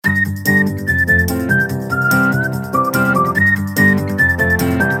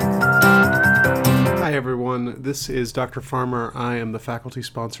This is Dr. Farmer. I am the faculty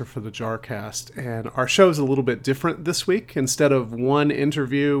sponsor for the Jarcast, and our show is a little bit different this week. Instead of one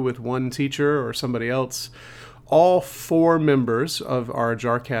interview with one teacher or somebody else, all four members of our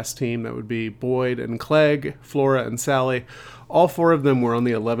Jarcast team, that would be Boyd and Clegg, Flora and Sally, all four of them were on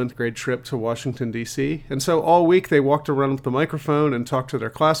the 11th grade trip to Washington, D.C. And so all week they walked around with the microphone and talked to their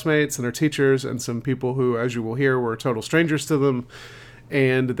classmates and their teachers and some people who, as you will hear, were total strangers to them.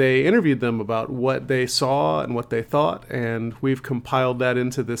 And they interviewed them about what they saw and what they thought, and we've compiled that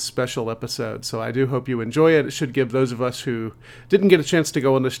into this special episode. So I do hope you enjoy it. It should give those of us who didn't get a chance to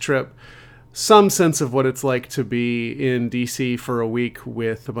go on this trip some sense of what it's like to be in DC for a week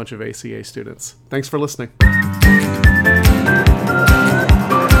with a bunch of ACA students. Thanks for listening.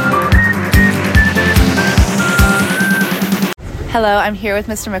 Hello, I'm here with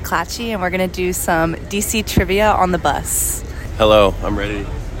Mr. McClatchy, and we're going to do some DC trivia on the bus. Hello, I'm ready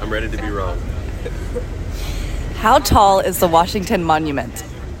to be wrong. How tall is the Washington Monument?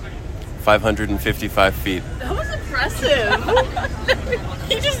 555 feet. That was impressive.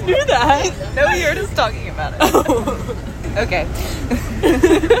 He just knew that. No, he heard us talking about it. Oh. Okay.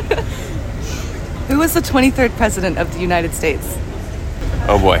 Who was the 23rd president of the United States?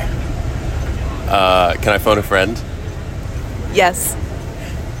 Oh boy. Can I phone a friend? Yes.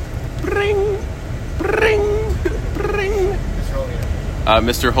 Bring, bring, bring.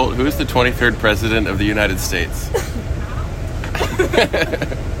 Mr. Holt, who is the 23rd president of the United States?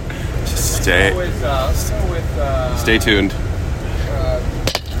 Just stay tuned.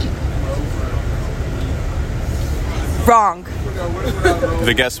 Wrong.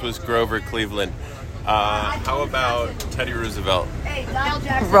 The guess was Grover Cleveland. How about Teddy Roosevelt?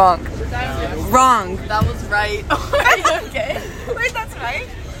 Wrong. Wrong. That was right. Okay. Wait, that's right?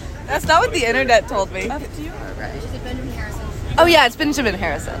 That's not what the internet told me. You are right. Is it Benjamin Harrison? Oh yeah, it's Benjamin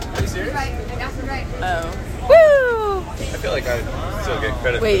Harrison. Are you serious? Right. That's right. Oh. Woo! I feel like I still get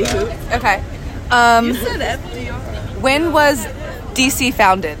credit Wait, for who? that. Okay. You said FDR. When was DC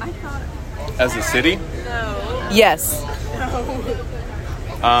founded? As a city? No. Yes.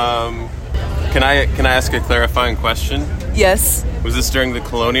 Can I ask a clarifying question? Yes. Was this during the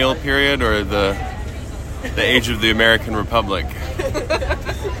colonial period or the age of the American Republic?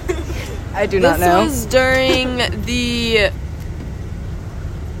 I do not This know. was during the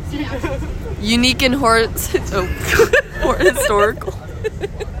unique and historical.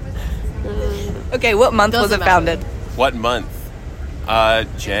 Okay, what month was it Doesn't founded? What month?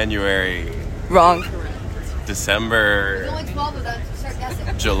 January, Wrong. December, There's only 12 of them, so start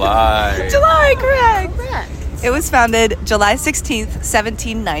guessing. July. July, correct. Correct. It was founded July 16th,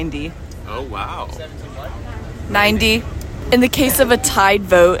 1790. Oh, wow. 90. In the case of a tied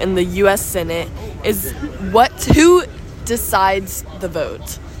vote in the U.S. Senate, who decides the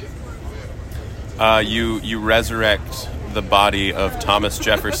vote? You resurrect the body of Thomas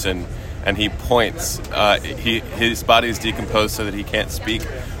Jefferson, and he points. His body is decomposed so that he can't speak,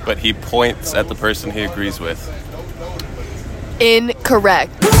 but he points at the person he agrees with.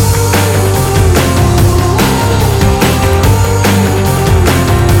 Incorrect.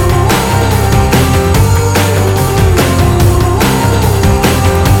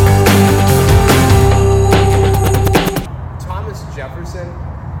 Thomas Jefferson,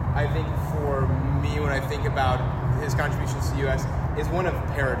 I think for me, when I think about his contributions to the U.S., is one of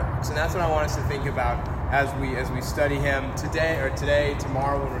paradox, and that's what I want us to think about as we study him today,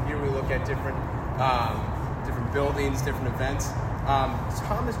 tomorrow. When we're here, we look at different buildings, different events.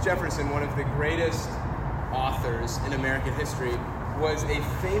 Thomas Jefferson, one of the greatest authors in American history, was a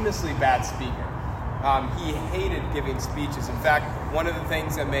famously bad speaker. He hated giving speeches. In fact, one of the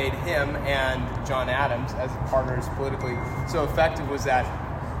things that made him and John Adams, as partners politically, so effective was that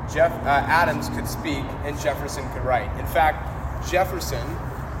Adams could speak and Jefferson could write. In fact, Jefferson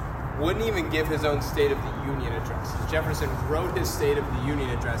wouldn't even give his own State of the Union addresses. Jefferson wrote his State of the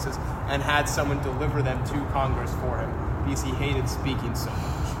Union addresses and had someone deliver them to Congress for him because he hated speaking so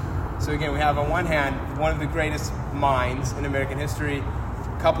much. So again, we have on one hand one of the greatest minds in American history,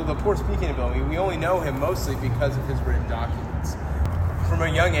 coupled with a poor speaking ability. We only know him mostly because of his written documents. From a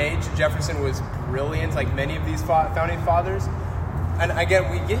young age, Jefferson was brilliant, like many of these founding fathers. And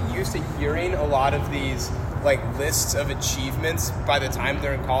again, we get used to hearing a lot of these lists of achievements by the time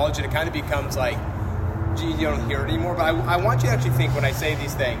they're in college, and it kind of becomes like, gee, you don't hear it anymore. But I want you to actually think, when I say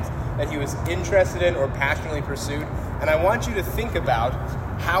these things, that he was interested in or passionately pursued. And I want you to think about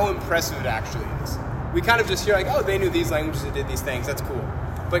how impressive it actually is. We kind of just hear oh, they knew these languages and did these things, that's cool.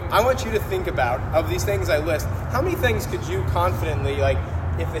 But I want you to think about, of these things I list, how many things could you confidently,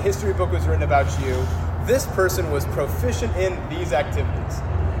 if the history book was written about you, this person was proficient in these activities.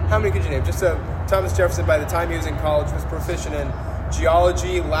 how many could you name? Thomas Jefferson, by the time he was in college, was proficient in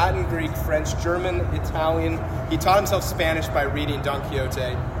geology, Latin, Greek, French, German, Italian. He taught himself Spanish by reading Don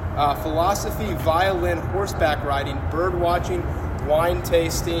Quixote. Philosophy, violin, horseback riding, bird watching, wine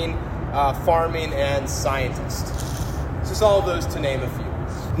tasting, farming, and scientist. Just all of those to name a few.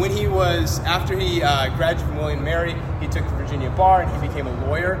 After he graduated from William & Mary, he took the Virginia bar and he became a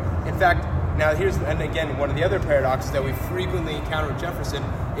lawyer. In fact, now and again, one of the other paradoxes that we frequently encounter with Jefferson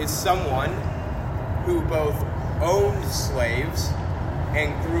is someone who both owned slaves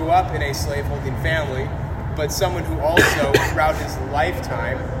and grew up in a slaveholding family, but someone who also, throughout his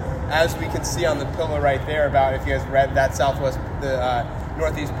lifetime, as we can see on the pillar right there, about if you guys read that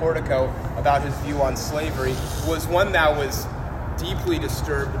northeast portico, about his view on slavery, was one that was deeply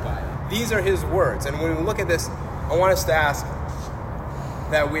disturbed by it. These are his words, and when we look at this, I want us to ask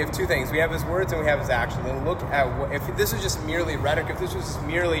that we have two things. We have his words and we have his actions. And look at if this was just merely rhetoric, if this was just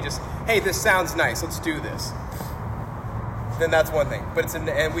merely hey, this sounds nice, let's do this, then that's one thing. But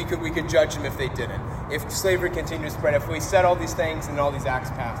and we could judge him if they didn't. If slavery continued to spread, if we said all these things and all these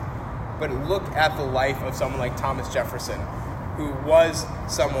acts passed. But look at the life of someone like Thomas Jefferson, who was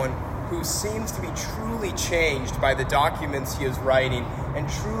someone who seems to be truly changed by the documents he is writing and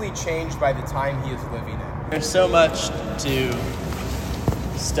truly changed by the time he is living in. There's so much to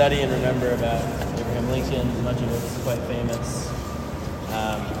study and remember about Abraham Lincoln. Much of it's quite famous.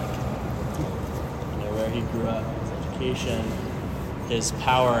 Where he grew up, his education, his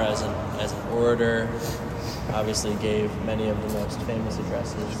power as an orator, obviously gave many of the most famous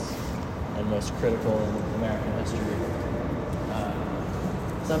addresses and most critical in American history.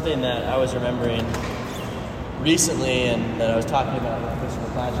 Something that I was remembering recently and that I was talking about with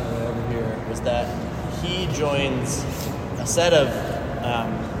Christopher Plageon over here was that he joins a set of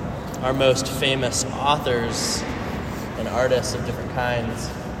our most famous authors and artists of different kinds,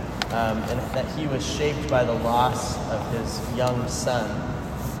 and that he was shaped by the loss of his young son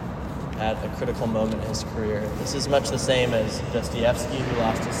at a critical moment in his career. This is much the same as Dostoevsky, who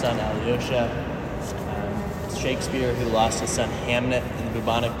lost his son Alyosha, Shakespeare, who lost his son Hamnet in the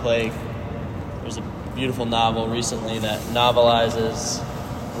bubonic plague. There's a beautiful novel recently that novelizes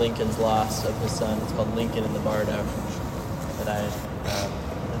Lincoln's loss of his son. It's called Lincoln in the Bardo, that I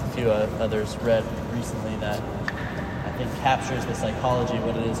and a few others read recently, that I think captures the psychology of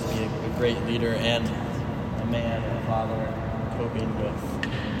what it is to be a great leader and a man and a father coping with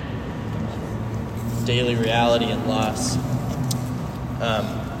daily reality and loss.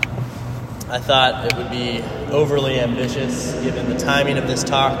 I thought it would be overly ambitious, given the timing of this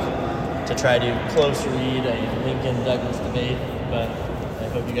talk, to try to close read a Lincoln-Douglas debate, but I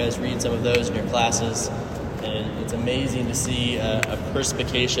hope you guys read some of those in your classes. And it's amazing to see a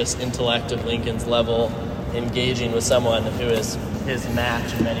perspicacious intellect of Lincoln's level engaging with someone who is his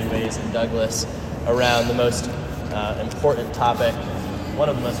match in many ways in Douglas around the most important topic, one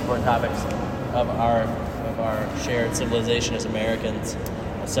of the most important topics of our shared civilization as Americans.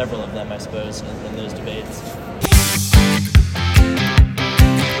 Several of them, I suppose, in those debates.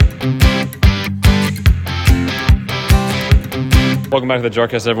 Welcome back to the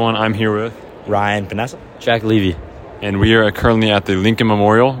Jarcast, everyone. I'm here with Ryan Panessa, Jack Levy, and we are currently at the Lincoln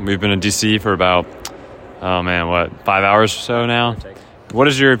Memorial. We've been in DC for about 5 hours or so now. What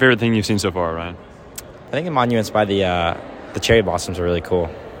is your favorite thing you've seen so far, Ryan? I think the monuments by the cherry blossoms are really cool.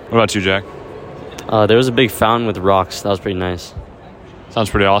 What about you, Jack? There was a big fountain with rocks. That was pretty nice. Sounds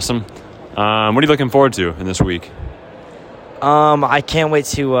pretty awesome. What are you looking forward to in this week? I can't wait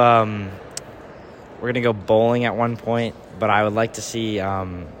to. We're gonna go bowling at one point, but I would like to see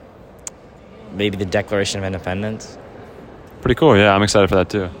maybe the Declaration of Independence. Pretty cool. Yeah, I'm excited for that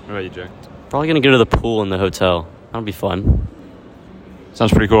too. What about you, Jack? Probably gonna go to the pool in the hotel. That'll be fun.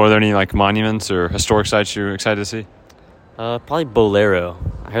 Sounds pretty cool. Are there any monuments or historic sites you're excited to see? Probably Bolero.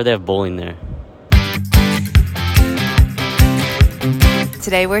 I heard they have bowling there.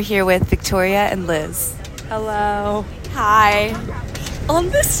 Today we're here with Victoria and Liz. Hello. Hi. On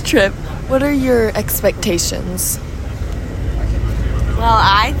this trip, what are your expectations? Well,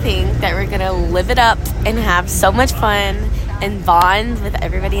 I think that we're going to live it up and have so much fun and bond with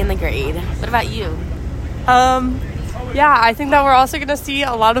everybody in the grade. What about you? Yeah, I think that we're also going to see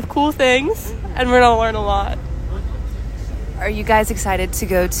a lot of cool things and we're going to learn a lot. Are you guys excited to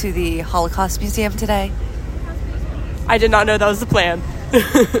go to the Holocaust Museum today? I did not know that was the plan.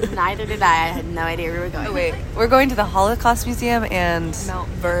 Neither did I. I had no idea we were going. Oh, wait. We're going to the Holocaust Museum and Mount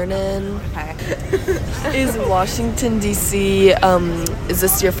Vernon. Okay. Is Washington, D.C., is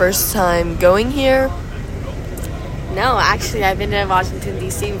this your first time going here? No, actually, I've been to Washington,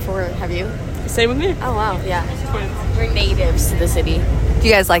 D.C. before. Have you? Same with me. Oh, wow, yeah. We're natives to the city. Do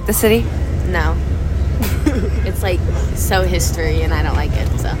you guys like the city? No. It's like so history, and I don't like it.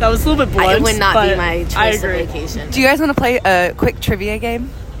 So that was a little bit blunt. It would not be my choice of agree. vacation. Do you guys want to play a quick trivia game?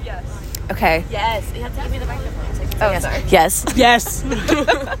 Yes. Okay. Yes. You have to give me the microphone. So I can Oh, yes. sorry. Yes. Yes.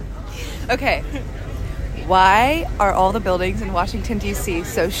 Okay. Why are all the buildings in Washington, D.C.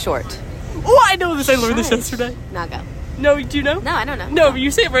 so short? Oh, I know this. I learned this yesterday. Now go. No, do you know? No, I don't know. No,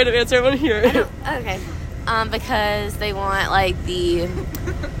 you say a random answer. I want to hear it. Okay. Because they want like the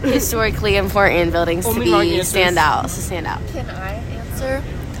historically important buildings Only to wrong be answers. stand out. Can I answer?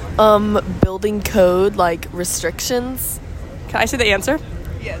 Building code, like restrictions. Can I say the answer?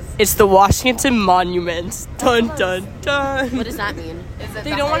 Yes. It's the Washington Monument. Dun, dun, dun. What does that mean?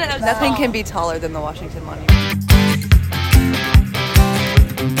 They don't want to. Nothing can be taller than the Washington Monument.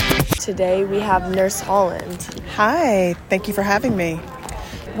 Today we have Nurse Holland. Hi, thank you for having me.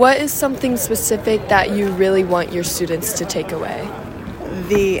 What is something specific that you really want your students to take away?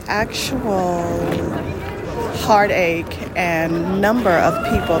 The actual heartache and number of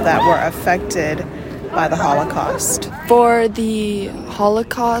people that were affected by the Holocaust. For the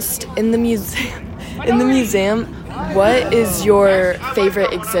Holocaust in the museum, what is your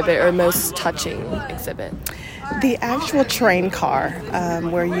favorite exhibit or most touching exhibit? The actual train car,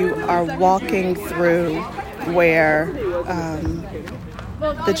 where you are walking through where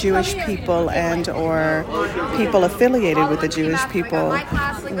the Jewish people and or people affiliated with the Jewish people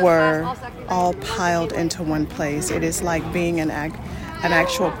were all piled into one place. It is like being an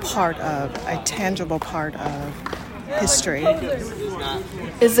actual part of, a tangible part of history.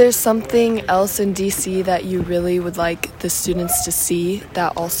 Is there something else in DC that you really would like the students to see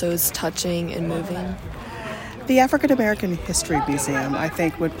that also is touching and moving? The African American History Museum, I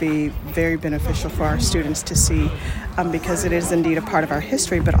think, would be very beneficial for our students to see because it is indeed a part of our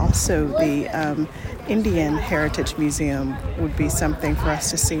history, but also the Indian Heritage Museum would be something for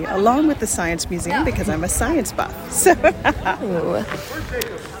us to see, along with the Science Museum, because I'm a science buff. So,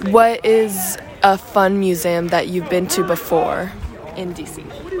 what is a fun museum that you've been to before in DC?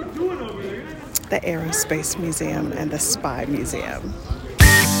 The Aerospace Museum and the Spy Museum.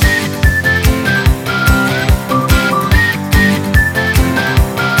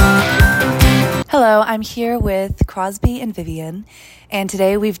 Hello, I'm here with Crosby and Vivian, and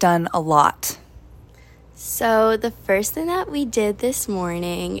today we've done a lot. So the first thing that we did this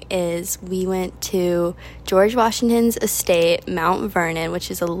morning is we went to George Washington's estate, Mount Vernon, which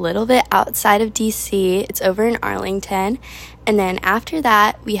is a little bit outside of DC. It's over in Arlington. And then after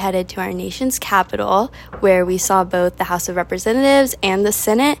that, we headed to our nation's capital, where we saw both the House of Representatives and the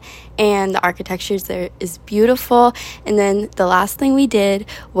Senate, and the architecture there is beautiful. And then the last thing we did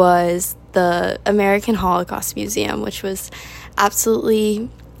was the American Holocaust Museum, which was absolutely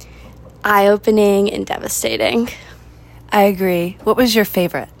eye-opening and devastating. I agree. What was your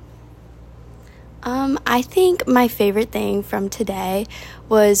favorite? I think my favorite thing from today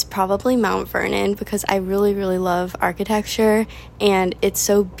was probably Mount Vernon, because I really, really love architecture, and it's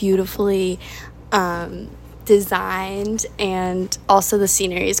so beautifully designed, and also the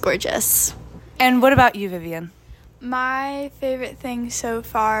scenery is gorgeous. And what about you, Vivian? My favorite thing so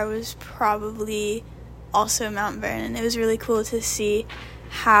far was probably also Mount Vernon. It was really cool to see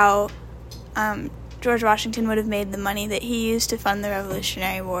how George Washington would have made the money that he used to fund the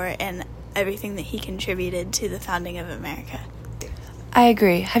Revolutionary War and everything that he contributed to the founding of America. I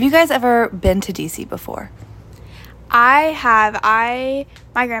agree. Have you guys ever been to DC before? I have. My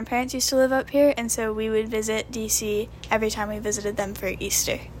grandparents used to live up here, and so we would visit DC every time we visited them for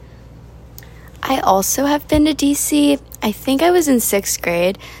Easter. I also have been to DC. I think I was in 6th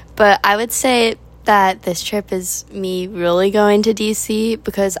grade, but I would say that this trip is me really going to DC,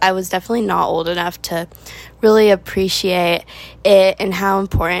 because I was definitely not old enough to really appreciate it and how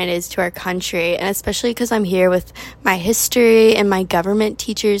important it is to our country. And especially because I'm here with my history and my government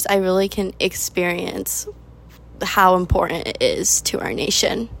teachers, I really can experience how important it is to our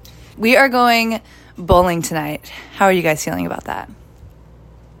nation. We are going bowling tonight. How are you guys feeling about that?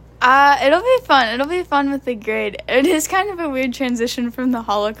 It'll be fun. It'll be fun with the grade. It is kind of a weird transition from the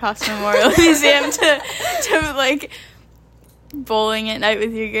Holocaust Memorial Museum to like bowling at night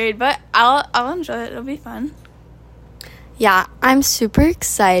with your grade, but I'll enjoy it. It'll be fun. Yeah, I'm super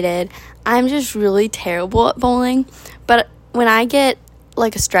excited. I'm just really terrible at bowling, but when I get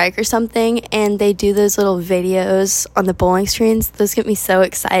like a strike or something and they do those little videos on the bowling screens, those get me so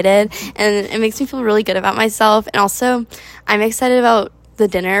excited, and it makes me feel really good about myself. And also, I'm excited about the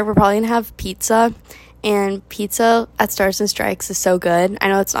dinner. We're probably gonna have pizza, and pizza at Stars and Strikes is so good. I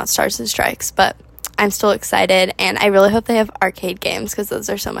know it's not Stars and Strikes, but I'm still excited, and I really hope they have arcade games because those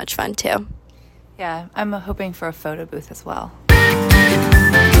are so much fun too. Yeah, I'm hoping for a photo booth as well.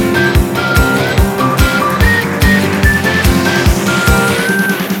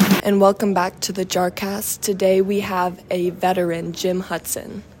 And welcome back to the Jarcast. Today we have a veteran, Jim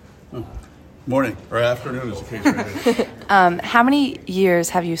Hudson. Morning, or afternoon, as the case may be. How many years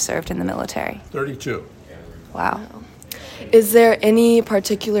have you served in the military? 32. Wow. Is there any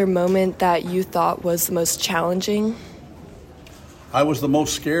particular moment that you thought was the most challenging? I was the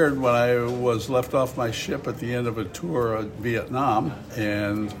most scared when I was left off my ship at the end of a tour of Vietnam,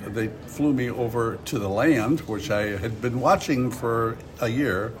 and they flew me over to the land, which I had been watching for a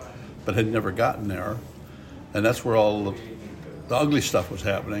year, but had never gotten there. And that's where all the ugly stuff was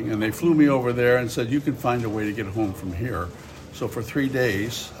happening. And they flew me over there and said, you can find a way to get home from here. So for 3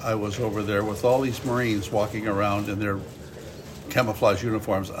 days, I was over there with all these Marines walking around in their camouflage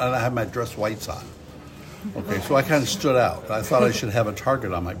uniforms, and I had my dress whites on. Okay, so I kind of stood out. I thought I should have a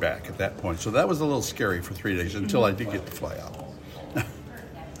target on my back at that point. So that was a little scary for 3 days until I did get to fly out.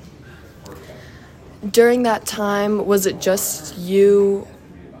 During that time, was it just you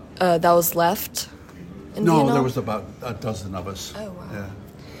that was left in No, Vietnam? there was about a dozen of us. Oh, wow.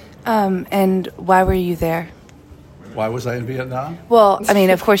 Yeah. And why were you there? Why was I in Vietnam? Well, I mean,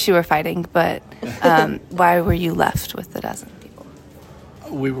 of course you were fighting, but why were you left with the dozen people?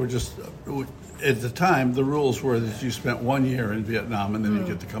 We were just, at the time, the rules were that you spent 1 year in Vietnam and then you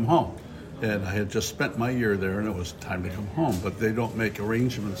get to come home. And I had just spent my year there and it was time to come home. But they don't make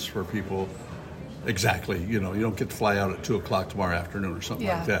arrangements for people exactly. You know, you don't get to fly out at 2 o'clock tomorrow afternoon or something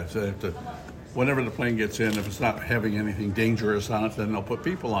like that. So they have to, whenever the plane gets in, if it's not having anything dangerous on it, then they'll put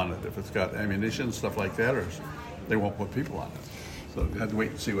people on it. If it's got ammunition, stuff like that, or they won't put people on it. So you have to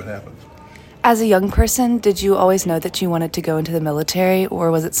wait and see what happens. As a young person, did you always know that you wanted to go into the military, or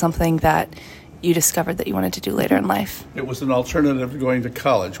was it something that you discovered that you wanted to do later in life? It was an alternative to going to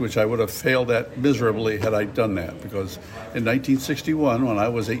college, which I would have failed at miserably had I done that, because in 1961, when I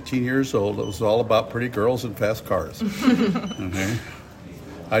was 18 years old, it was all about pretty girls and fast cars. Okay?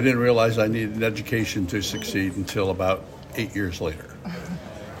 I didn't realize I needed an education to succeed until about 8 years later.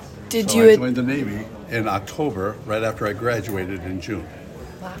 I joined the Navy in October, right after I graduated in June.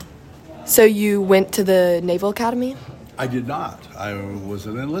 Wow. So you went to the Naval Academy? I did not. I was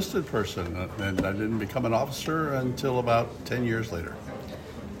an enlisted person, and I didn't become an officer until about 10 years later.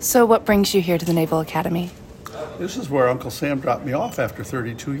 So what brings you here to the Naval Academy? This is where Uncle Sam dropped me off after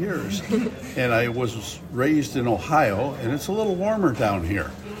 32 years. And I was raised in Ohio, and it's a little warmer down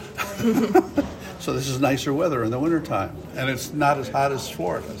here. So this is nicer weather in the wintertime. And it's not as hot as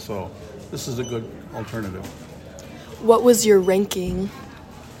Florida, so this is a good alternative. What was your ranking?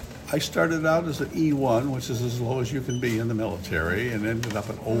 I started out as an E1, which is as low as you can be in the military, and ended up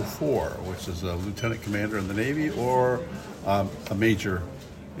at 04, which is a lieutenant commander in the Navy or a major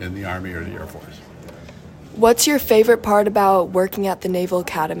in the Army or the Air Force. What's your favorite part about working at the Naval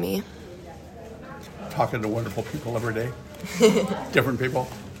Academy? Talking to wonderful people every day, different people,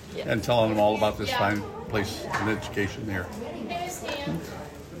 and telling them all about this fine place and education here.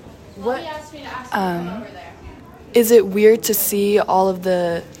 What? Is it weird to see all of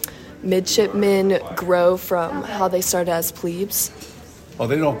the midshipmen grow from how they started as plebes? Well,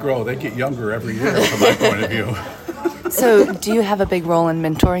 they don't grow. They get younger every year from my point of view. So do you have a big role in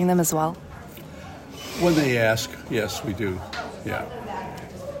mentoring them as well? When they ask, yes, we do. Yeah.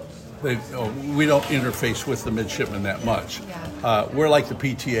 We don't interface with the midshipmen that much. We're like the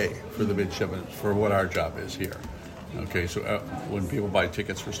PTA for the midshipmen, for what our job is here. Okay, so when people buy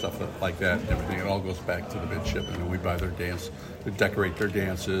tickets for stuff like that and everything, it all goes back to the midshipmen, and we buy their dance, we decorate their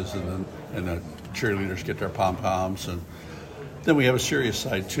dances, and the cheerleaders get their pom-poms, and then we have a serious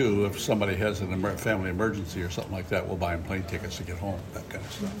side too. If somebody has a family emergency or something like that, we'll buy them plane tickets to get home, that kind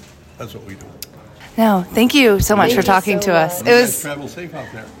of stuff. That's what we do. No, thank you so much for talking to us. It was travel safe out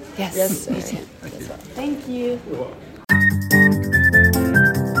there. Yes. Yes, Me too. Thank you. You're welcome.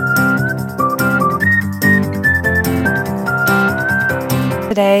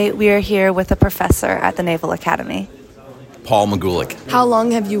 Today we are here with a professor at the Naval Academy. Paul Magulik. How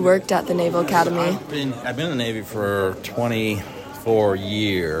long have you worked at the Naval Academy? I've been in the Navy for 24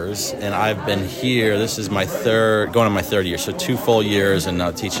 years, and I've been here. This is my going on my third year, so 2 full years, and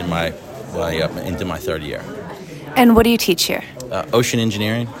now teaching into my third year. And what do you teach here? Ocean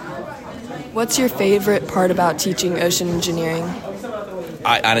engineering. What's your favorite part about teaching ocean engineering?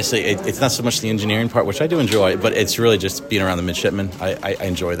 Honestly, it's not so much the engineering part, which I do enjoy, but it's really just being around the midshipmen. I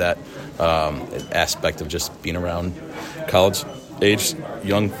enjoy that aspect of just being around college-aged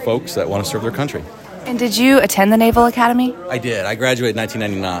young folks that want to serve their country. And did you attend the Naval Academy? I did. I graduated in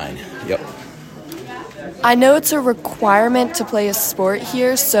 1999. Yep. I know it's a requirement to play a sport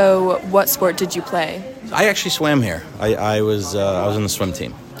here, so what sport did you play? I actually swam here. I was in the swim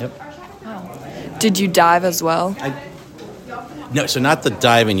team. Yep. Did you dive as well? No, so not the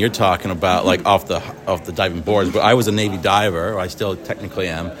diving you're talking about, like off the diving boards, but I was a Navy diver. I still technically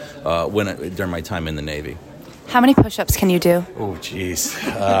am during my time in the Navy. How many push-ups can you do? Oh, geez.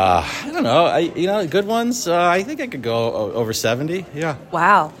 I don't know. Good ones, I think I could go over 70, yeah.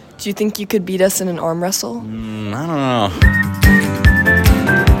 Wow. Do you think you could beat us in an arm wrestle? I don't know.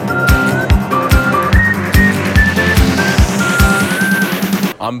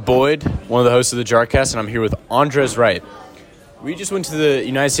 I'm Boyd, one of the hosts of the Jarcast, and I'm here with Andres Wright. We just went to the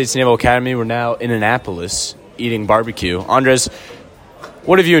United States Naval Academy. We're now in Annapolis eating barbecue. Andres,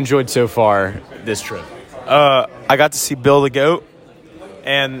 what have you enjoyed so far this trip? I got to see Bill the Goat,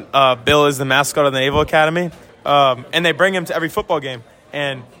 and Bill is the mascot of the Naval Academy, and they bring him to every football game.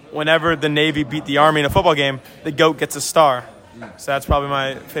 And whenever the Navy beat the Army in a football game, the Goat gets a star. So that's probably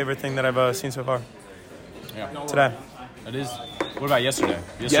my favorite thing that I've seen so far. Yeah. Today. It is. What about yesterday?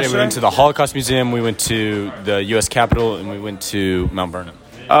 Yesterday we went to the Holocaust Museum, we went to the U.S. Capitol, and we went to Mount Vernon.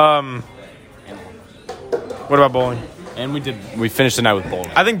 What about bowling? And we finished the night with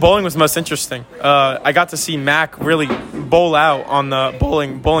bowling. I think bowling was most interesting. I got to see Mac really bowl out on the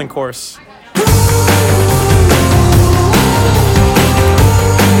bowling course.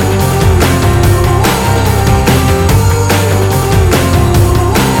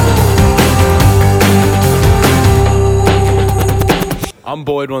 I'm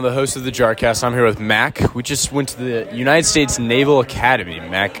Boyd, one of the hosts of the Jarcast. I'm here with Mac. We just went to the United States Naval Academy.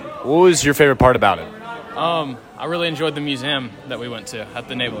 Mac, what was your favorite part about it? I really enjoyed the museum that we went to at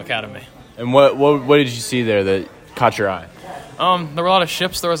the Naval Academy. And what did you see there that caught your eye? There were a lot of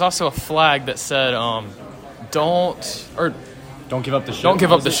ships. There was also a flag that said, don't give up the ship. Don't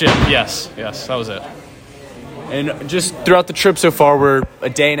give up the ship. Yes, that was it. And just throughout the trip so far, we're a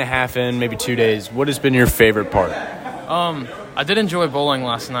day and a half in, maybe 2 days. What has been your favorite part? I did enjoy bowling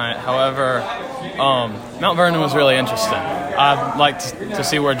last night. However, Mount Vernon was really interesting. I liked to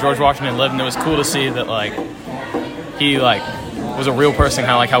see where George Washington lived, and it was cool to see that he was a real person,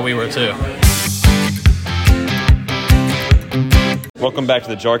 kind of like how we were too. Welcome back to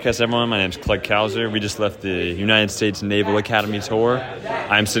the Jarcast, everyone. My name is Clegg. We just left the United States Naval Academy tour.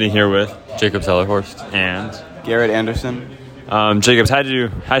 I'm sitting here with Jacob Sellerhorst and Garrett Anderson. Jacobs, how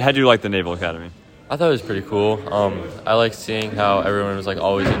did you like the Naval Academy? I thought it was pretty cool. I liked seeing how everyone was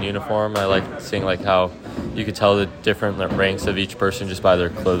always in uniform. I liked seeing how you could tell the different ranks of each person just by their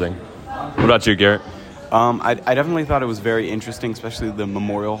clothing. What about you, Garrett? I definitely thought it was very interesting, especially the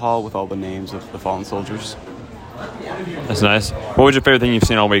memorial hall with all the names of the fallen soldiers. That's nice. What was your favorite thing you've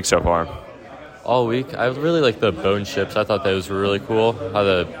seen all week so far? All week? I really liked the bone ships. I thought those were really cool. How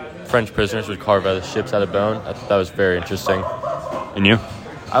the French prisoners would carve out the ships out of bone. I thought that was very interesting. And you?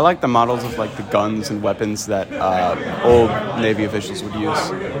 I like the models of the guns and weapons that old Navy officials would use.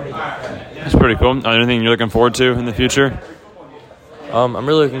 That's pretty cool. Are there anything you're looking forward to in the future? I'm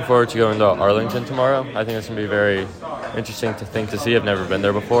really looking forward to going to Arlington tomorrow. I think it's going to be very interesting to see. I've never been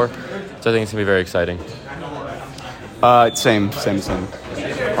there before, so I think it's going to be very exciting. Same.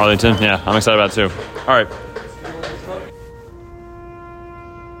 Arlington? Yeah, I'm excited about it too. All right.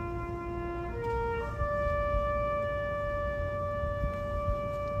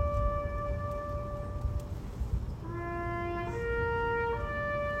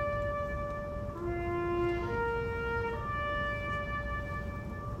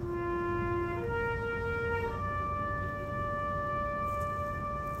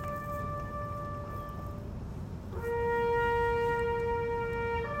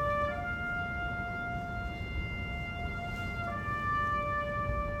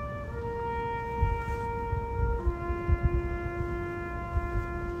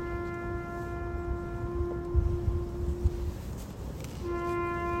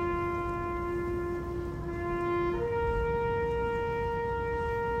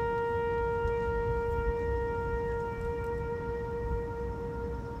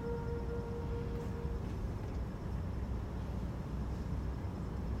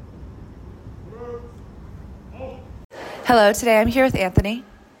 Hello, today I'm here with Anthony.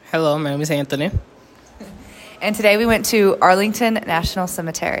 Hello, my name is Anthony. And today we went to Arlington National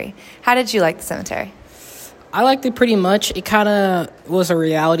Cemetery. How did you like the cemetery? I liked it pretty much. It kind of was a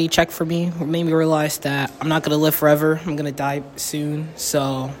reality check for me. It made me realize that I'm not going to live forever. I'm going to die soon.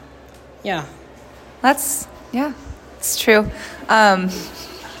 So, yeah. It's true. How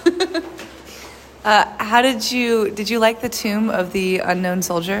did you like the tomb of the unknown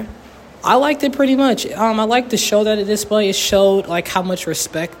soldier? I liked it pretty much. I liked the show that it displayed. It showed like how much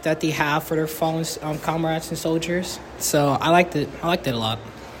respect that they have for their fallen comrades and soldiers. So I liked it. I liked it a lot.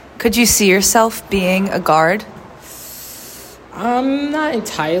 Could you see yourself being a guard? I'm not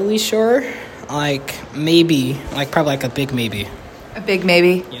entirely sure. Like maybe, like probably like a big maybe. A big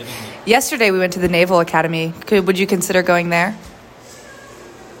maybe? Yeah. Yesterday we went to the Naval Academy. Would you consider going there?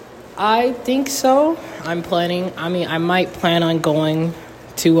 I think so. I might plan on going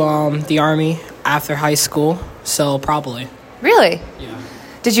to the Army after high school, so probably. Really? Yeah.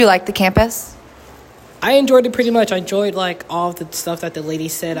 Did you like the campus? I enjoyed it pretty much. I enjoyed like all of the stuff that the lady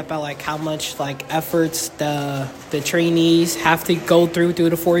said about like how much like efforts the trainees have to go through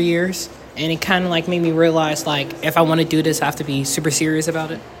the 4 years, and it kind of like made me realize like if I want to do this, I have to be super serious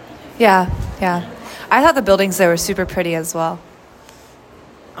about it. Yeah. I thought the buildings there were super pretty as well.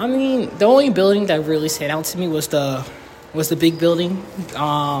 I mean, the only building that really stood out to me was the big building,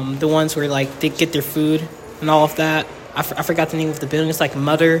 the ones where like they get their food and all of that. I forgot the name of the building. It's like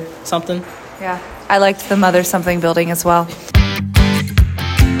Mother something. Yeah, I liked the Mother something building as well.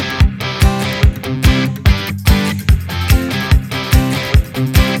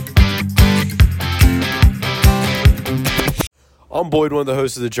 I'm Boyd, one of the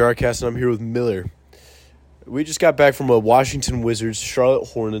hosts of the Jarcast, and I'm here with Miller. We just got back from a Washington Wizards Charlotte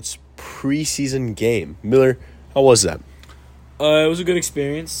Hornets preseason game. Miller, how was that? It was a good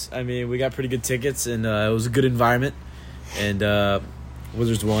experience. I mean, we got pretty good tickets, and it was a good environment. And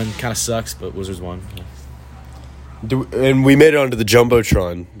Wizards won. Kind of sucks, but Wizards won. And we made it onto the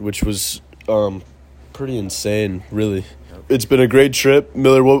Jumbotron, which was pretty insane, really. Yep. It's been a great trip.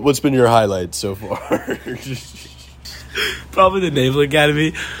 Miller, what's been your highlight so far? Probably the Naval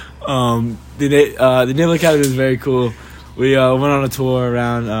Academy. The Naval Academy was very cool. We went on a tour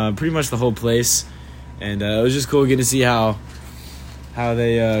around pretty much the whole place, and it was just cool getting to see how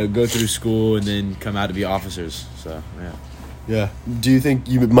they go through school and then come out to be officers. So yeah. Do you think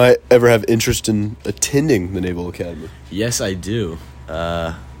you might ever have interest in attending the Naval Academy? Yes, I do.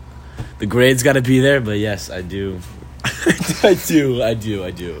 The grades got to be there, but yes, I do. I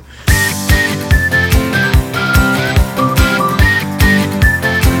do.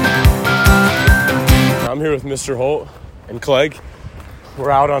 I'm here with Mr. Holt and Clegg.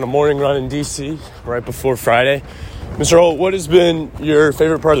 We're out on a morning run in D.C. right before Friday. Mr. Holt, what has been your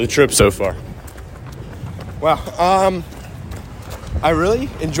favorite part of the trip so far? Well, I really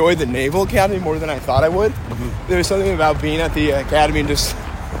enjoyed the Naval Academy more than I thought I would. Mm-hmm. There was something about being at the academy and just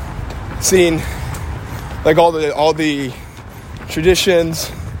seeing like all the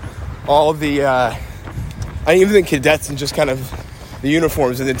traditions, all the I even think cadets and just kind of the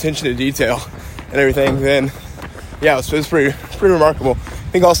uniforms and the attention to detail and everything. Then, yeah, it was pretty remarkable.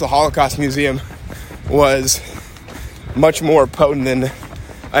 I think also the Holocaust Museum was much more potent than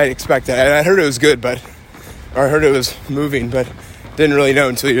I expected. And I heard it was good, or I heard it was moving, but didn't really know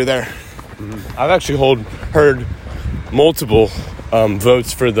until you're there. Mm-hmm. I've actually heard multiple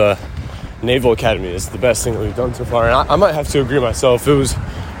votes for the Naval Academy. It's the best thing that we've done so far, and I might have to agree myself. It was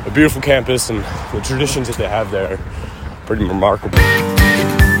a beautiful campus, and the traditions that they have there are pretty remarkable.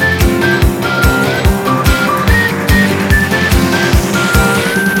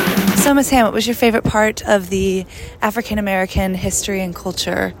 So, Ms. Ham, what was your favorite part of the African American History and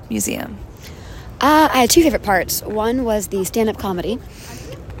Culture Museum? I had two favorite parts. One was the stand-up comedy,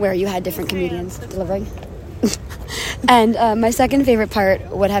 where you had different comedians delivering. And my second favorite part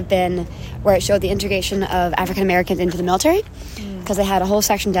would have been where it showed the integration of African Americans into the military, because they had a whole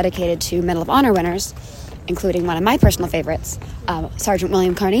section dedicated to Medal of Honor winners, including one of my personal favorites, Sergeant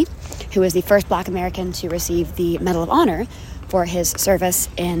William Carney, who was the first Black American to receive the Medal of Honor for his service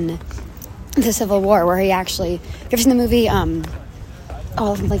in the Civil War, where he actually... Have you ever seen the movie?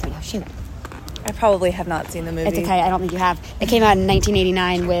 Shoot. I probably have not seen the movie. It's okay, I don't think you have. It came out in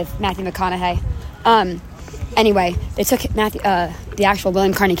 1989 with Matthew McConaughey. Anyway, they took the actual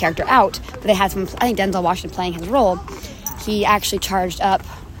William Carney character out, but they had I think Denzel Washington playing his role. He actually charged up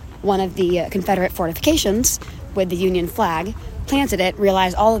one of the Confederate fortifications with the Union flag, planted it,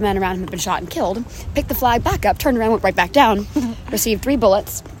 realized all the men around him had been shot and killed, picked the flag back up, turned around, went right back down, received 3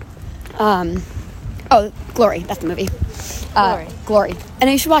 bullets. Glory, that's the movie. Glory. And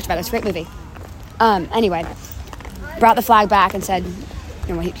you should watch about it, it's a great movie. Anyway, brought the flag back and said,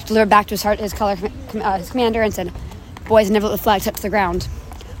 he delivered back to his commander and said, "Boys, never let the flag touch the ground."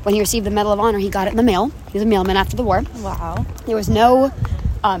 When he received the Medal of Honor, he got it in the mail. He was a mailman after the war. Wow. There was no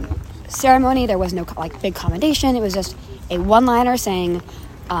ceremony. There was no big commendation. It was just a one-liner saying,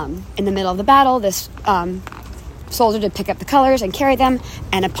 in the middle of the battle, this soldier did pick up the colors and carry them,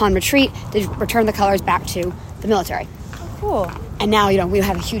 and upon retreat, did return the colors back to the military. Cool. And now, we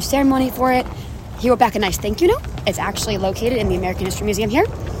have a huge ceremony for it. He wrote back a nice thank you note. It's actually located in the American History Museum here.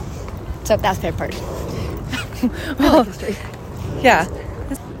 So that's the favorite part. Well, yeah.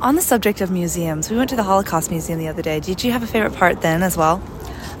 On the subject of museums, we went to the Holocaust Museum the other day. Did you have a favorite part then as well?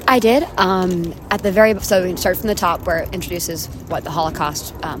 I did. So we start from the top where it introduces what the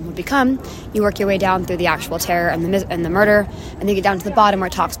Holocaust would become. You work your way down through the actual terror and the murder, and then you get down to the bottom where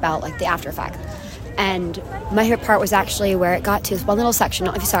it talks about like the after effect. And my favorite part was actually where it got to this one little section, I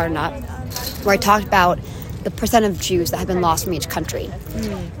don't know if you saw it or not, where it talked about the percent of Jews that have been lost from each country.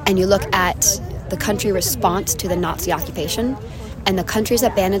 And you look at the country response to the Nazi occupation, and the countries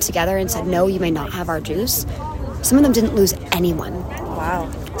that banded together and said, no, you may not have our Jews, some of them didn't lose anyone. Wow.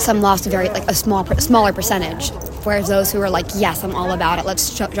 Some lost a smaller percentage, whereas those who were like, yes, I'm all about it,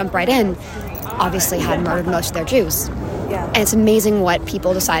 let's jump right in, obviously had murdered most of their Jews. Yeah. And it's amazing what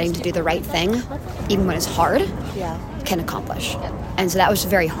people deciding to do the right thing, even when it's hard, Yeah. can accomplish. And so that was a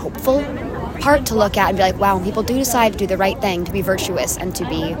very hopeful part to look at and be like, wow, when people do decide to do the right thing, to be virtuous and to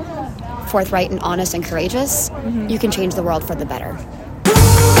be forthright and honest and courageous, you can change the world for the better.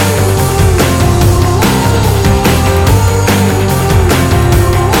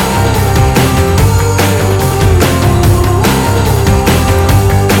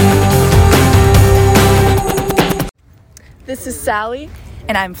 This is Sally.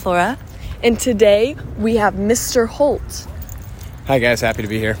 And I'm Flora. And today we have Mr. Holt. Hi guys, happy to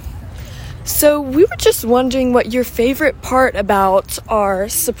be here. So we were just wondering what your favorite part about our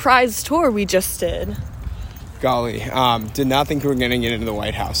surprise tour we just did. Golly, did not think we were going to get into the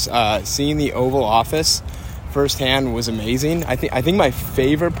White House. Seeing the Oval Office firsthand was amazing. I think my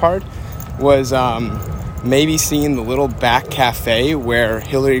favorite part was maybe seeing the little back cafe where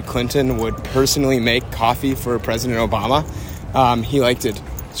Hillary Clinton would personally make coffee for President Obama. He liked it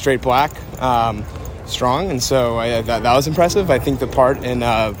straight black, strong, and so that was impressive. I think the part in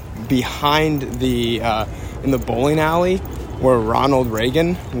behind in the bowling alley where Ronald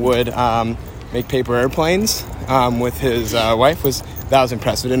Reagan would make paper airplanes with his wife was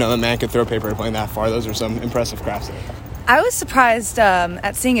impressive. I didn't know the man could throw a paper airplane that far. Those are some impressive crafts. I was surprised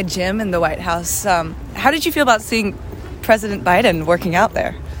at seeing a gym in the White House. How did you feel about seeing President Biden working out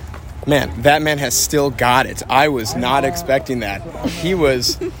there? Man, that man has still got it. I was not expecting that. He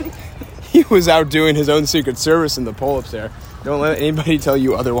was out doing his own Secret Service in the pull-ups there. Don't let anybody tell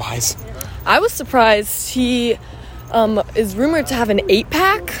you otherwise. I was surprised he is rumored to have an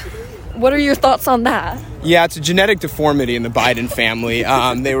 8-pack. What are your thoughts on that? Yeah, it's a genetic deformity in the Biden family.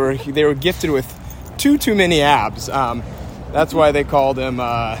 They were gifted with too many abs. That's why they called him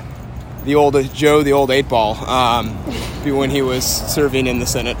the old 8-ball when he was serving in the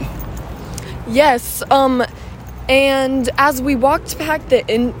Senate. Yes, and as we walked past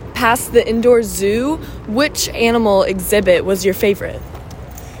the indoor zoo, which animal exhibit was your favorite?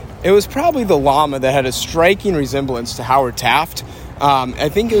 It was probably the llama that had a striking resemblance to Howard Taft. I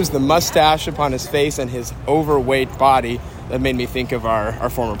think it was the mustache upon his face and his overweight body that made me think of our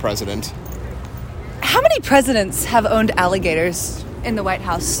former president. How many presidents have owned alligators in the White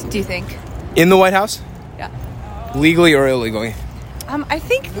House, do you think? In the White House? Yeah. Legally or illegally? I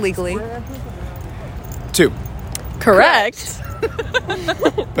think legally. 2. Correct.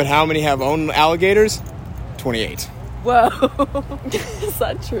 But how many have owned alligators? 28. Whoa. Is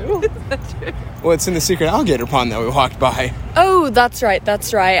that true? Well, it's in the secret alligator pond that we walked by. Oh, that's right.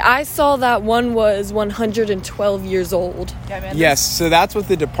 I saw that one was 112 years old. Yes, so that's what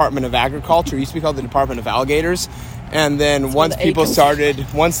the Department of Agriculture used to be called, the Department of Alligators. And then once they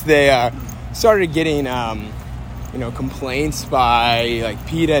started getting complaints by like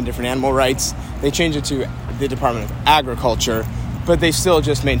PETA and different animal rights, they changed it to the Department of Agriculture, but they still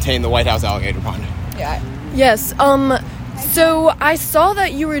just maintain the White House alligator pond. Yeah. Yes. So I saw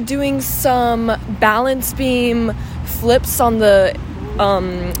that you were doing some balance beam flips on the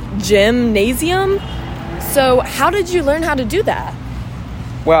gymnasium. So how did you learn how to do that?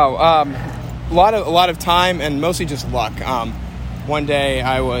 Well, a lot of time and mostly just luck. One day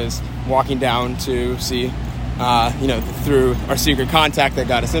I was walking down to see, through our secret contact that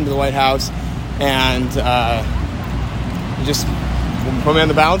got us into the White House, and just put me on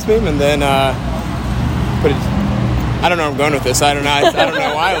the balance beam, and then put it. I don't know where I'm going with this. I don't know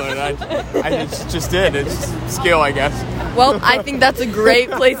why I learned it. I just did. It's skill, I guess. Well, I think that's a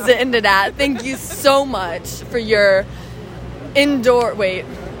great place to end it at. Thank you so much for your indoor.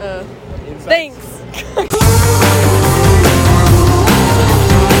 Thanks.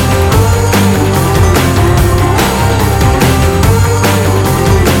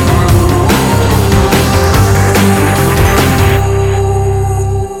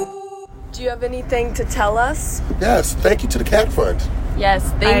 Do you have have anything to tell us? Yes, thank you to the Cat Fund. Yes,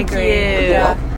 thank you. Yeah.